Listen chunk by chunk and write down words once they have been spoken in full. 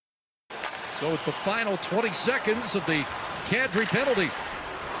So at the final 20 seconds of the Kadri penalty.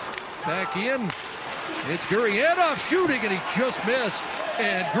 Back in. It's Gurianov shooting, and he just missed.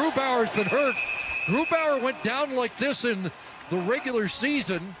 And Grubauer's been hurt. Grubauer went down like this in the regular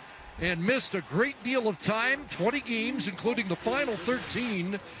season and missed a great deal of time, 20 games, including the final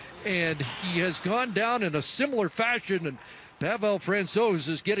 13. And he has gone down in a similar fashion, and Pavel Francouz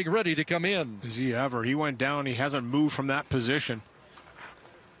is getting ready to come in. Is he ever? He went down. He hasn't moved from that position.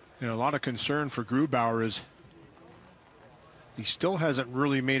 And a lot of concern for Grubauer is he still hasn't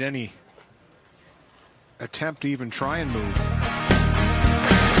really made any attempt to even try and move.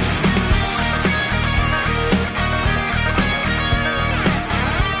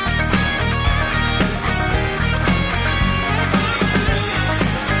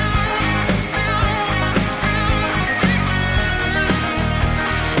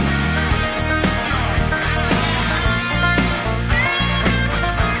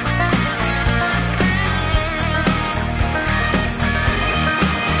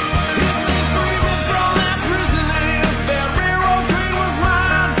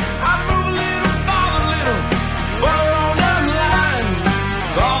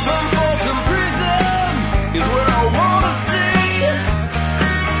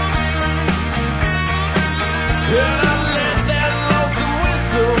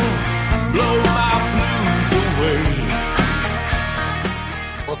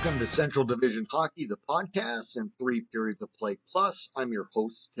 Welcome to Central Division Hockey, the podcast, and 3 periods of play plus. I'm your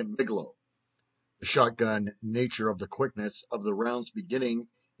host, Tim Bigelow. The shotgun nature of the quickness of the rounds beginning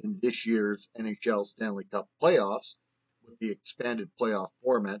in this year's NHL Stanley Cup playoffs, with the expanded playoff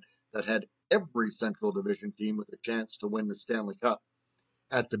format that had every Central Division team with a chance to win the Stanley Cup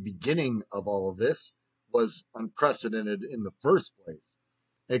at the beginning of all of this, was unprecedented in the first place.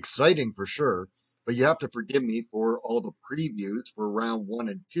 Exciting for sure. But you have to forgive me for all the previews for round 1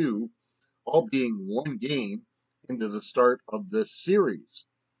 and 2, all being one game into the start of this series.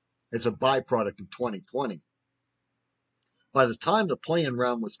 It's a byproduct of 2020. By the time the play-in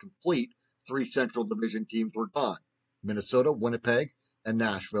round was complete, 3 Central Division teams were gone: Minnesota, Winnipeg, and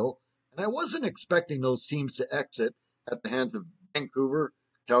Nashville. And I wasn't expecting those teams to exit at the hands of Vancouver,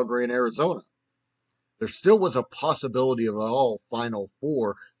 Calgary, and Arizona. There still was a possibility of an all Final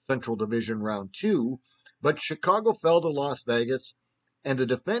Four Central Division Round 2, but Chicago fell to Las Vegas, and the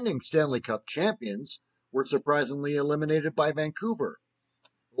defending Stanley Cup champions were surprisingly eliminated by Vancouver,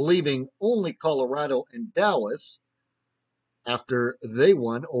 leaving only Colorado and Dallas after they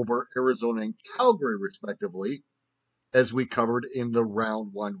won over Arizona and Calgary, respectively, as we covered in the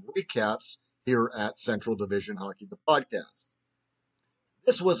Round 1 recaps here at Central Division Hockey, the podcast.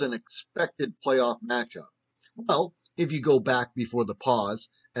 This was an expected playoff matchup. Well, if you go back before the pause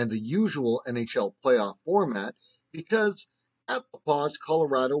and the usual NHL playoff format, because at the pause,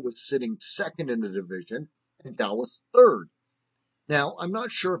 Colorado was sitting second in the division and Dallas third. Now, I'm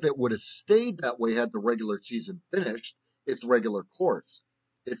not sure if it would have stayed that way had the regular season finished its regular course.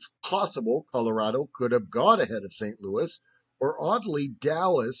 It's possible Colorado could have got ahead of St. Louis, or oddly,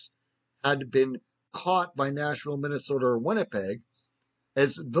 Dallas had been caught by Nashville, Minnesota, or Winnipeg,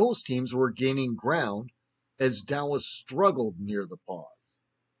 as those teams were gaining ground as Dallas struggled near the pause.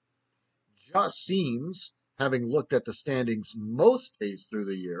 Just seems, having looked at the standings most days through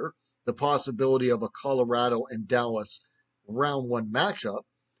the year, the possibility of a Colorado and Dallas round 1 matchup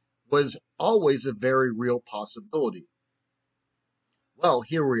was always a very real possibility. Well,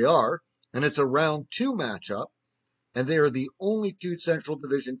 here we are, and it's a round 2 matchup, and they are the only 2 Central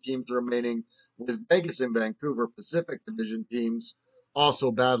Division teams remaining, with Vegas and Vancouver Pacific Division teams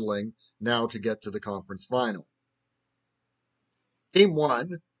also battling now to get to the conference final. Game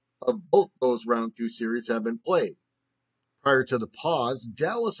 1 of both those round 2 series have been played. Prior to the pause,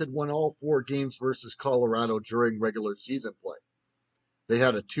 Dallas had won all 4 games versus Colorado during regular season play. They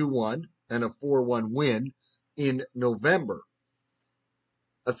had a 2-1 and a 4-1 win in November,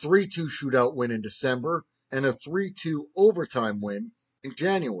 a 3-2 shootout win in December, and a 3-2 overtime win in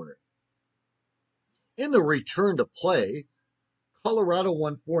January. In the return to play, Colorado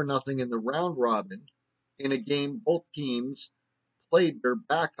won 4-0 in the round robin in a game both teams played their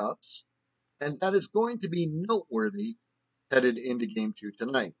backups, and that is going to be noteworthy headed into Game 2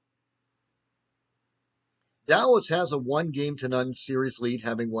 tonight. Dallas has a 1-0 series lead,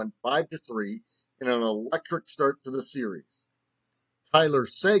 having won 5-3 in an electric start to the series. Tyler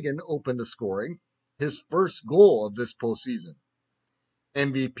Seguin opened the scoring, his first goal of this postseason.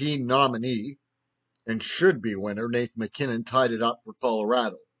 MVP nominee and should-be winner Nathan MacKinnon tied it up for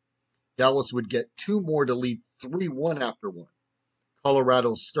Colorado. Dallas would get 2 more to lead 3-1 after one.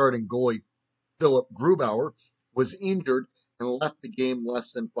 Colorado's starting goalie Philip Grubauer was injured and left the game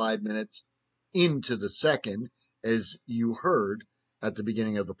less than 5 minutes into the second, as you heard at the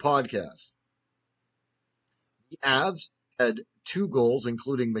beginning of the podcast. The Avs had 2 goals,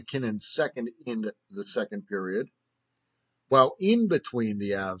 including McKinnon's second in the second period. While in between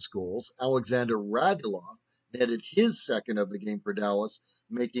the Avs goals, Alexander Radulov netted his second of the game for Dallas,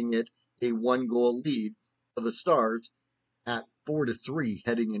 making it a 1-goal lead for the Stars at 4-3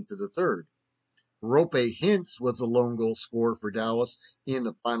 heading into the third. Roope Hintz was the lone goal scorer for Dallas in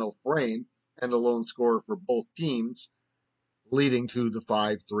the final frame and the lone scorer for both teams, leading to the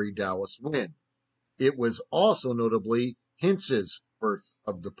 5-3 Dallas win. It was also notably Hintz's first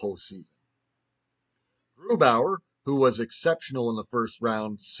of the postseason. Grubauer, who was exceptional in the first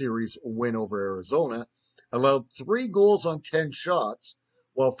round series win over Arizona, allowed 3 goals on 10 shots,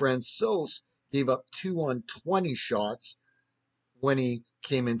 while Francouz gave up 2 on 20 shots when he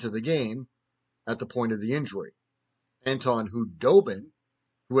came into the game at the point of the injury. Anton Khudobin,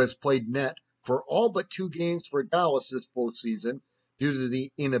 who has played net for all but 2 games for Dallas this postseason due to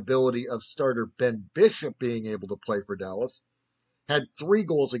the inability of starter Ben Bishop being able to play for Dallas, had 3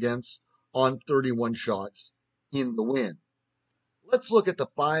 goals against on 31 shots in the win. Let's look at the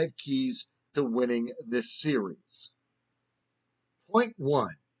 5 keys to winning this series. Point 1,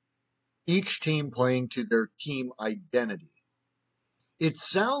 each team playing to their team identity. It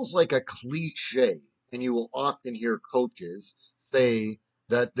sounds like a cliche, and you will often hear coaches say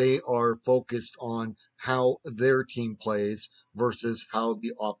that they are focused on how their team plays versus how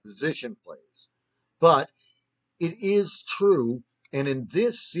the opposition plays. But it is true, and in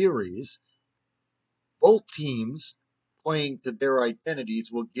this series, both teams playing to their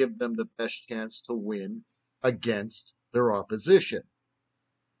identities will give them the best chance to win against their opposition.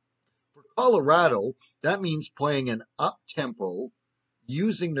 For Colorado, that means playing an up-tempo,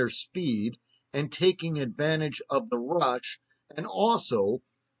 using their speed, and taking advantage of the rush, and also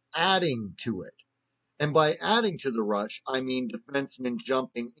adding to it. And by adding to the rush, I mean defensemen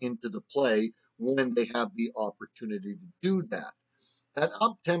jumping into the play when they have the opportunity to do that. That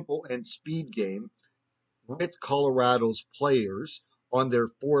up-tempo and speed game with Colorado's players on their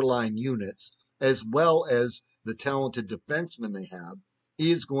 4-line units, as well as the talented defensemen they have,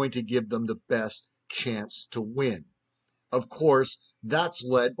 is going to give them the best chance to win. Of course, that's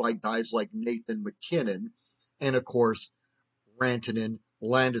led by guys like Nathan MacKinnon and, of course, Rantanen,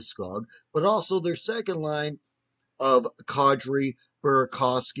 Landeskog, but also their second line of Kadri,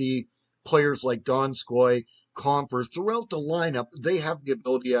 Burakovsky, players like Donskoy, Compher. Throughout the lineup, they have the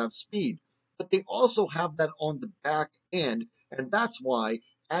ability to have speed, but they also have that on the back end, and that's why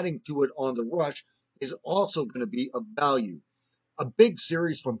adding to it on the rush is also going to be of value. A big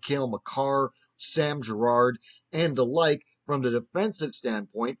series from Cale Makar, Sam Girard, and the like from the defensive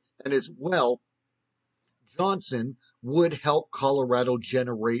standpoint, and as well, Johnson would help Colorado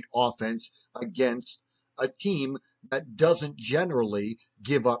generate offense against a team that doesn't generally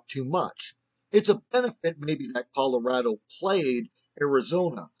give up too much. It's a benefit maybe that Colorado played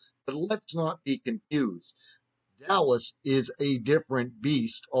Arizona, but let's not be confused. Dallas is a different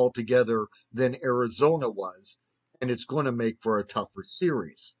beast altogether than Arizona was, and it's going to make for a tougher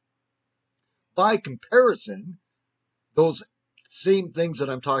series. By comparison, those same things that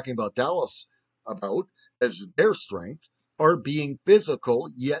I'm talking about Dallas about as their strength are being physical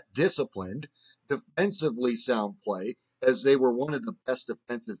yet disciplined, defensively sound play, as they were one of the best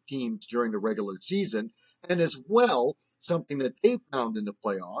defensive teams during the regular season, and as well, something that they found in the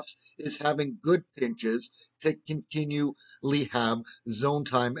playoffs is having good pinches to continually have zone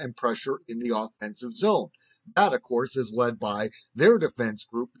time and pressure in the offensive zone. That, of course, is led by their defense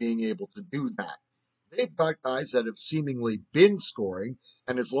group being able to do that. They've got guys that have seemingly been scoring,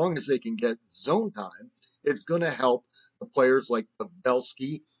 and as long as they can get zone time, it's going to help the players like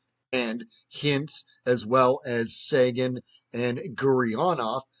Pavelski and Hintz, as well as Sagan and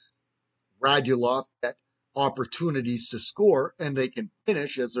Gurianov, Radulov, get opportunities to score, and they can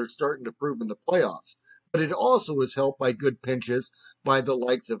finish as they're starting to prove in the playoffs. But it also is helped by good pinches by the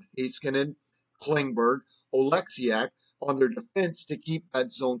likes of Heiskanen, Klingberg, Oleksiak on their defense to keep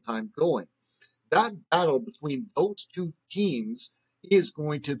that zone time going. That battle between those two teams is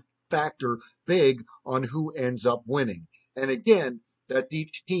going to factor big on who ends up winning. And again, that's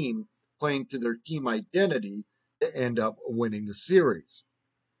each team playing to their team identity to end up winning the series.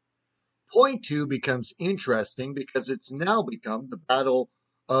 Point 2 becomes interesting because it's now become the battle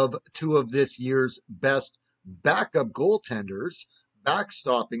of 2 of this year's best backup goaltenders,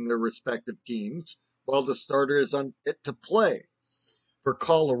 backstopping their respective teams while the starter is unfit to play. For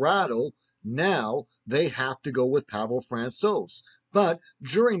Colorado, now they have to go with Pavel Francouz. But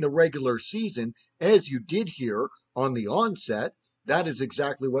during the regular season, as you did hear on the onset, that is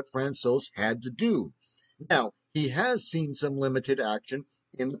exactly what Francouz had to do. Now, he has seen some limited action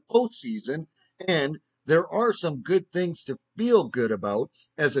in the postseason, and there are some good things to feel good about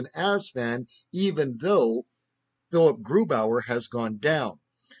as an Avs fan, even though Philip Grubauer has gone down.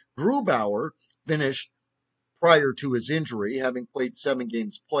 Grubauer finished prior to his injury, having played 7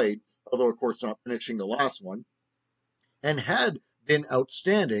 games played, although, of course, not finishing the last one, and had been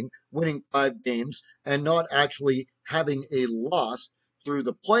outstanding, winning 5 games and not actually having a loss through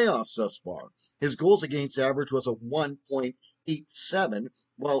the playoffs thus far. His goals against average was a 1.87,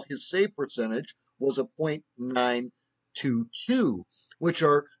 while his save percentage was a .922, which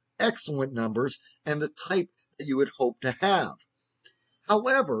are excellent numbers and the type that you would hope to have.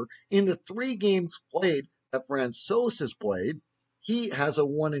 However, in the 3 games played that Francouz has played, he has a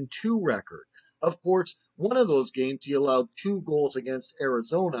 1-2 record. Of course, one of those games he allowed 2 goals against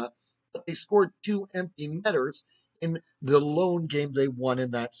Arizona, but they scored 2 empty netters in the lone game they won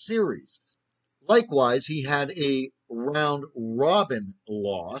in that series. Likewise, he had a round robin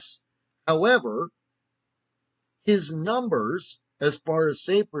loss. However, his numbers, as far as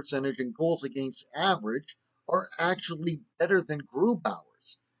save percentage and goals against average, are actually better than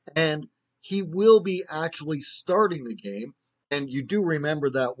Grubauer's. And he will be actually starting the game. And you do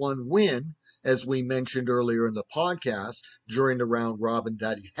remember that one win, as we mentioned earlier in the podcast, during the round robin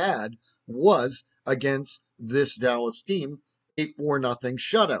that he had, was against this Dallas team, a 4-0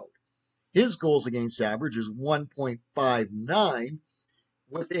 shutout. His goals against average is 1.59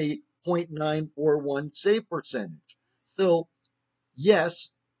 with a .941 save percentage. So, yes,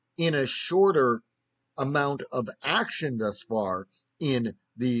 in a shorter amount of action thus far in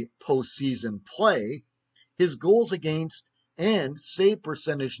the postseason play, his goals against and save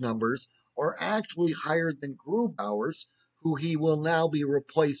percentage numbers are actually higher than Grubauer's, who he will now be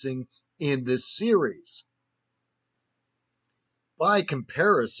replacing in this series. By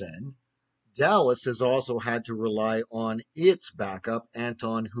comparison, Dallas has also had to rely on its backup,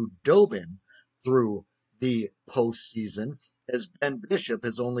 Anton Khudobin, through the postseason, as Ben Bishop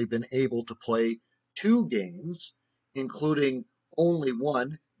has only been able to play 2 games, including only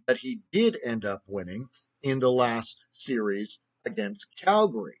one that he did end up winning in the last series against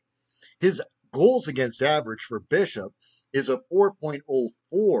Calgary. His goals against average for Bishop is a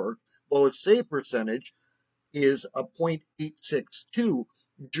 4.04, while his save percentage is a .862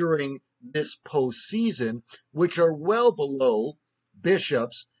 during this postseason, which are well below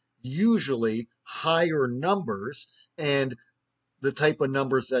Bishop's usually higher numbers and the type of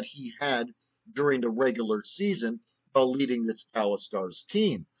numbers that he had during the regular season while leading this Dallas Stars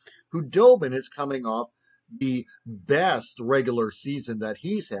team. Khudobin is coming off the best regular season that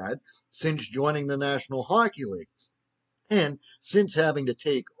he's had since joining the National Hockey League. And since having to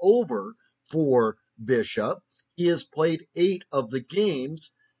take over for Bishop, he has played 8 of the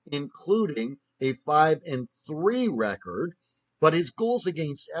games, including a 5-3 record, but his goals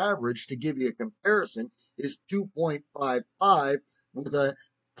against average, to give you a comparison, is 2.55 with a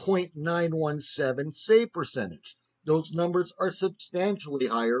 .917 save percentage. Those numbers are substantially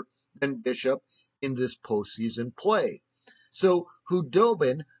higher than Bishop in this postseason play. So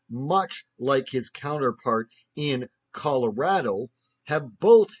Khudobin, much like his counterpart in Colorado, have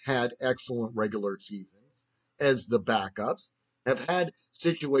both had excellent regular seasons as the backups, have had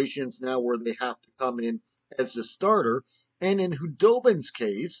situations now where they have to come in as the starter, and in Khudobin's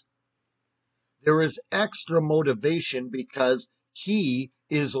case, there is extra motivation because he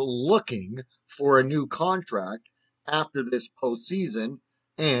is looking for a new contract after this postseason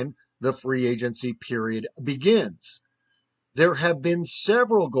and the free agency period begins. There have been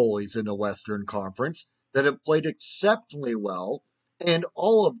several goalies in the Western Conference that have played exceptionally well, and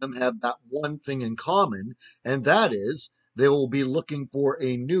all of them have that one thing in common, and that is they will be looking for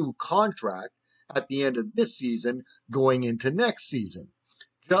a new contract at the end of this season going into next season.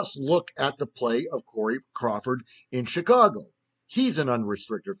 Just look at the play of Corey Crawford in Chicago. He's an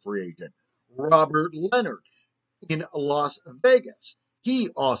unrestricted free agent. Robert Leonard in Las Vegas. He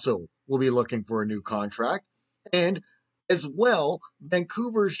also will be looking for a new contract. And as well,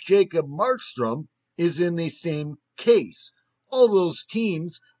 Vancouver's Jacob Markstrom is in the same case. All those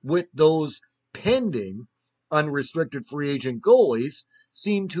teams with those pending unrestricted free agent goalies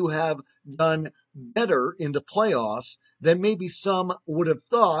seem to have done better in the playoffs than maybe some would have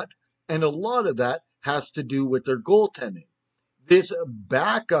thought, and a lot of that has to do with their goaltending. This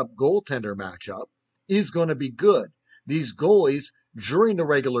backup goaltender matchup is going to be good. These goalies during the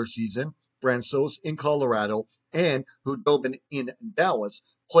regular season, Francouz in Colorado and Khudobin in Dallas,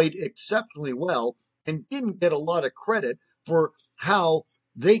 played exceptionally well and didn't get a lot of credit for how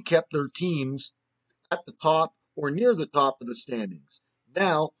they kept their teams at the top or near the top of the standings.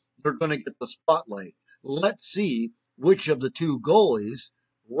 Now they're going to get the spotlight. Let's see which of the two goalies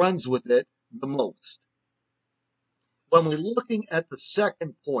runs with it the most. When we're looking at the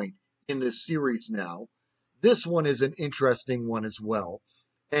second point in this series now, this one is an interesting one as well.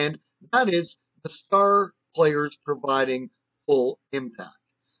 And that is the star players providing full impact.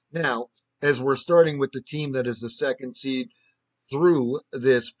 Now, as we're starting with the team that is the second seed through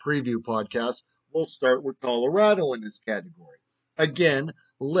this preview podcast, we'll start with Colorado in this category. Again,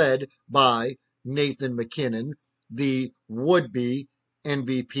 led by Nathan MacKinnon, the would-be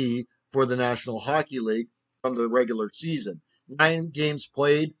MVP for the National Hockey League from the regular season. 9 games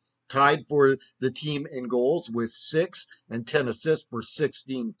played, tied for the team in goals with 6 and 10 assists for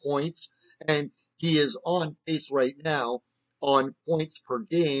 16 points. And he is on pace right now on points per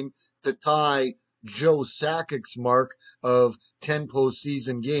game to tie Joe Sakic's mark of 10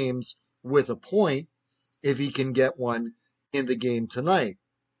 postseason games with a point if he can get one in the game tonight.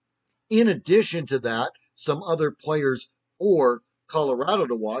 In addition to that, some other players for Colorado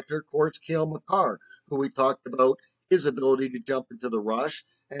to watch are, of course, Cale Makar, who we talked about his ability to jump into the rush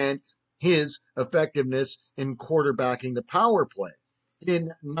and his effectiveness in quarterbacking the power play.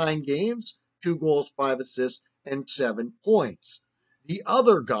 In 9 games, 2 goals, 5 assists, and 7 points. The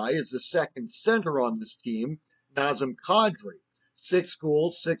other guy is the second center on this team, Nazem Kadri. 6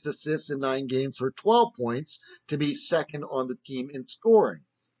 goals, 6 assists in 9 games for 12 points to be second on the team in scoring.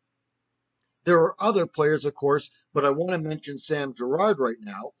 There are other players, of course, but I want to mention Sam Girard right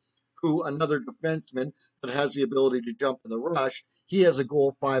now, who another defenseman that has the ability to jump in the rush. He has a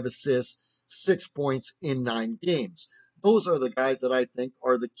goal, 5 assists, 6 points in 9 games. Those are the guys that I think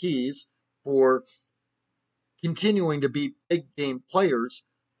are the keys for continuing to be big game players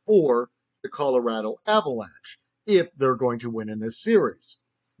for the Colorado Avalanche if they're going to win in this series.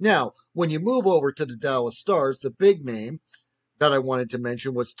 Now, when you move over to the Dallas Stars, the big name that I wanted to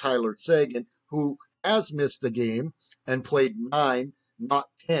mention was Tyler Seguin, who has missed the game and played 9, not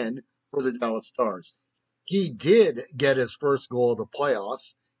 10, for the Dallas Stars. He did get his first goal of the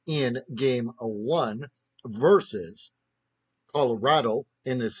playoffs in Game 1 versus Colorado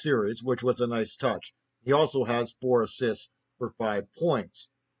in this series, which was a nice touch. He also has 4 assists for 5 points.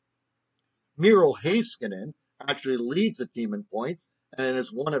 Miro Heiskanen actually leads the team in points and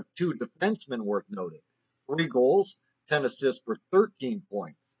is one of 2 defensemen worth noting. 3 goals, 10 assists for 13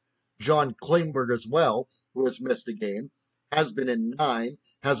 points. John Klingberg as well, who has missed a game, has been in 9,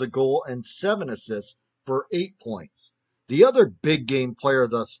 has a goal and 7 assists for 8 points. The other big game player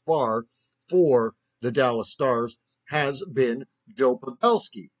thus far for the Dallas Stars has been Joe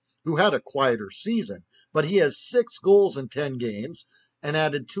Pavelski, who had a quieter season, but he has 6 goals in 10 games and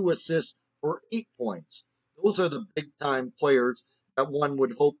added 2 assists for 8 points. Those are the big-time players that one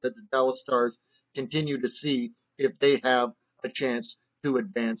would hope that the Dallas Stars continue to see if they have a chance to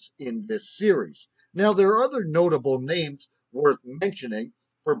advance in this series. Now, there are other notable names worth mentioning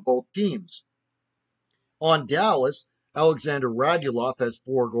for both teams. On Dallas, Alexander Radulov has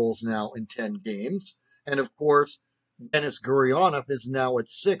 4 goals now in 10 games. And of course, Denis Gurianov is now at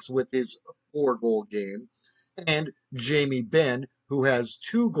 6 with his 4-goal game. And Jamie Benn, who has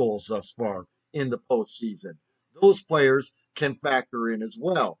 2 goals thus far in the postseason. Those players can factor in as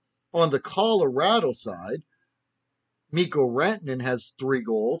well. On the Colorado side, Mikko Rantanen has 3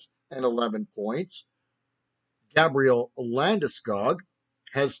 goals and 11 points. Gabriel Landeskog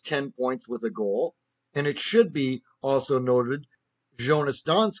has 10 points with a goal. And it should be also noted Jonas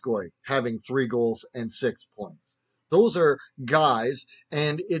Donskoy having 3 goals and 6 points. Those are guys,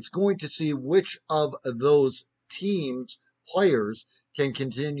 and it's going to see which of those teams' players can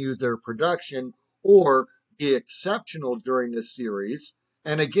continue their production or be exceptional during this series.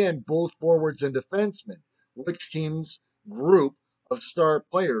 And again, both forwards and defensemen. Which team's group of star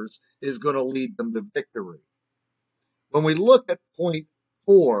players is going to lead them to victory? When we look at point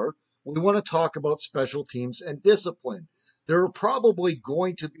 4, we want to talk about special teams and discipline. There are probably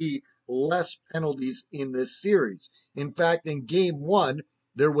going to be less penalties in this series. In fact, in Game 1,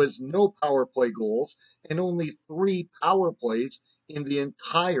 there was no power play goals and only 3 power plays in the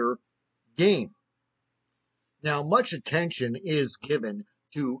entire game. Now, much attention is given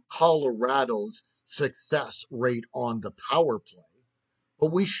to Colorado's success rate on the power play,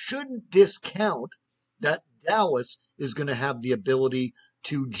 but we shouldn't discount that Dallas is going to have the ability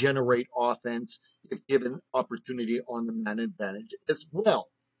to generate offense if given opportunity on the man advantage as well.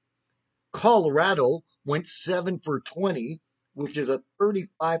 Colorado went 7 for 20, which is a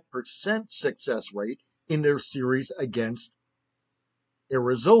 35% success rate in their series against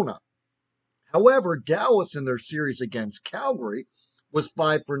Arizona. However, Dallas in their series against Calgary was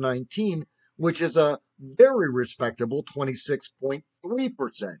 5 for 19, which is a very respectable 26.3%.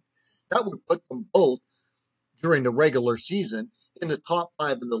 That would put them both during the regular season in the top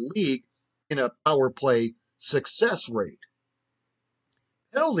 5 in the league in a power play success rate.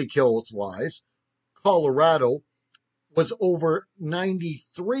 Penalty kills wise, Colorado was over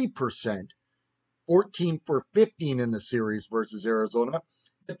 93%, 14 for 15 in the series versus Arizona.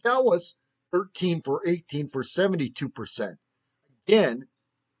 But Dallas, 13 for 18 for 72%. Again,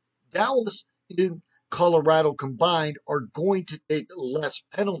 Dallas and Colorado combined are going to take less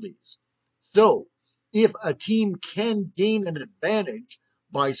penalties. So, if a team can gain an advantage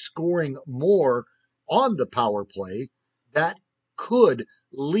by scoring more on the power play, that could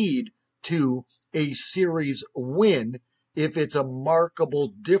lead to a series win if it's a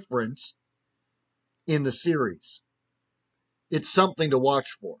markable difference in the series. It's something to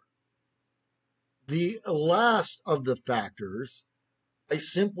watch for. The last of the factors I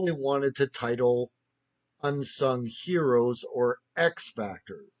simply wanted to title Unsung Heroes or X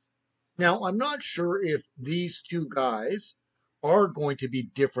Factors. Now, I'm not sure if these two guys are going to be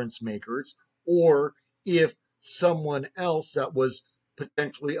difference makers or if someone else that was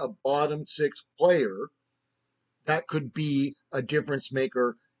potentially a bottom 6 player that could be a difference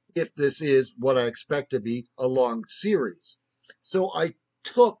maker if this is what I expect to be a long series. So I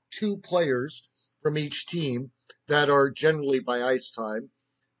took 2 players from each team that are generally by ice time,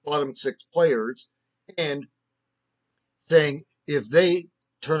 bottom 6 players, and saying if they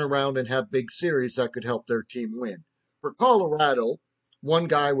turn around and have big series, that could help their team win. For Colorado, one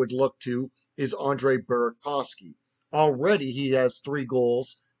guy I would look to is Andre Burakovsky. Already he has 3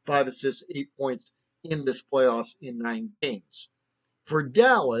 goals, 5 assists, 8 points in this playoffs in 9 games. For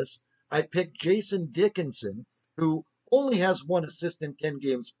Dallas, I picked Jason Dickinson, who only has 1 assist in 10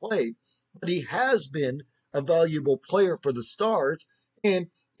 games played, but he has been a valuable player for the Stars, and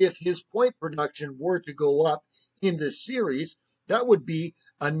if his point production were to go up in this series, that would be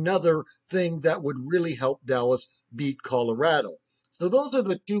another thing that would really help Dallas beat Colorado. So those are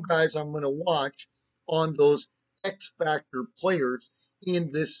the 2 guys I'm going to watch on those X Factor players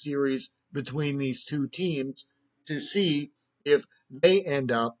in this series between these 2 teams to see if they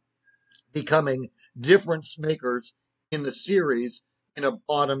end up becoming difference makers in the series in a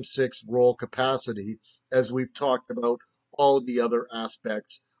bottom 6 role capacity, as we've talked about all the other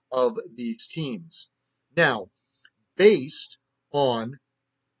aspects of these teams. Now, based on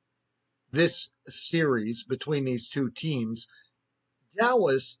this series between these 2 teams,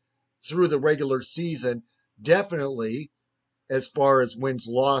 Dallas, through the regular season, definitely, as far as wins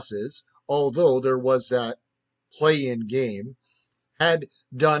losses, although there was that play-in game, had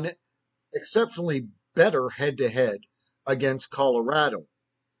done exceptionally better head-to-head against Colorado.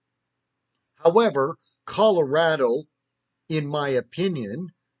 However, Colorado, in my opinion,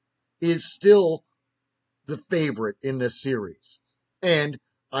 is still the favorite in this series. And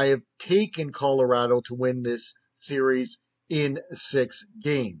I have taken Colorado to win this series in 6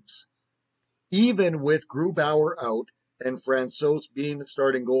 games. Even with Grubauer out and Francouz being the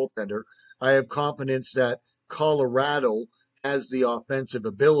starting goaltender, I have confidence that Colorado has the offensive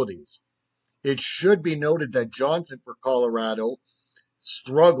abilities. It should be noted that Johnson for Colorado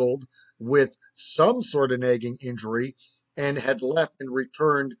struggled with some sort of nagging injury and had left and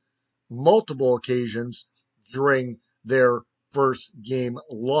returned multiple occasions during their first game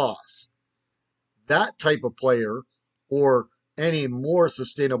loss. That type of player or any more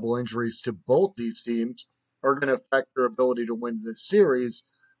sustainable injuries to both these teams are going to affect their ability to win this series,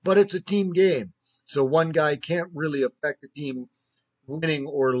 but it's a team game. So one guy can't really affect the team winning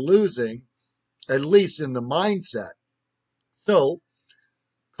or losing, at least in the mindset. So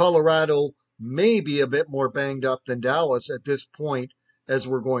Colorado may be a bit more banged up than Dallas at this point as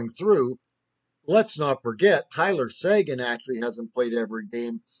we're going through. Let's not forget, Tyler Seguin actually hasn't played every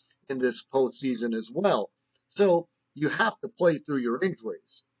game in this postseason as well. So you have to play through your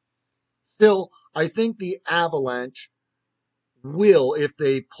injuries. Still, I think the Avalanche will, if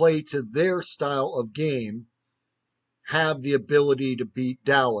they play to their style of game, have the ability to beat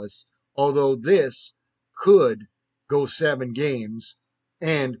Dallas, although this could go 7 games,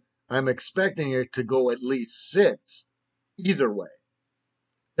 and I'm expecting it to go at least 6 either way.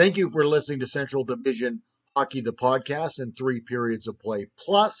 Thank you for listening to Central Division Hockey, the podcast, and 3 periods of play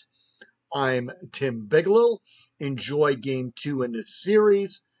plus. I'm Tim Bigelow. Enjoy game 2 in this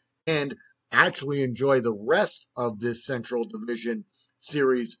series and actually enjoy the rest of this Central Division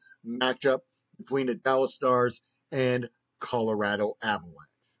series matchup between the Dallas Stars and Colorado Avalanche.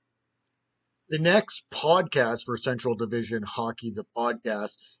 The next podcast for Central Division Hockey, the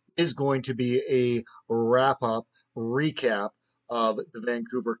podcast, is going to be a wrap-up recap of the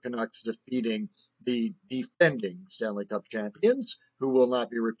Vancouver Canucks defeating the defending Stanley Cup champions, who will not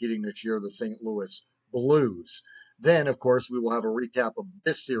be repeating this year, the St. Louis Blues. Then, of course, we will have a recap of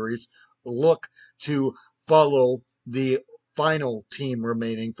this series, look to follow the final team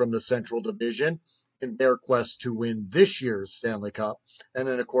remaining from the Central Division in their quest to win this year's Stanley Cup, and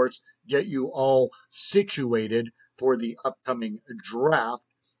then, of course, get you all situated for the upcoming draft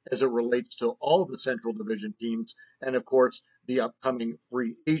as it relates to all the Central Division teams, and, of course, the upcoming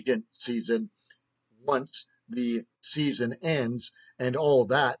free agent season once the season ends, and all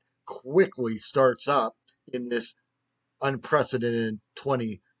that quickly starts up in this unprecedented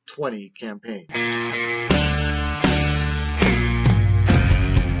 2020 campaign.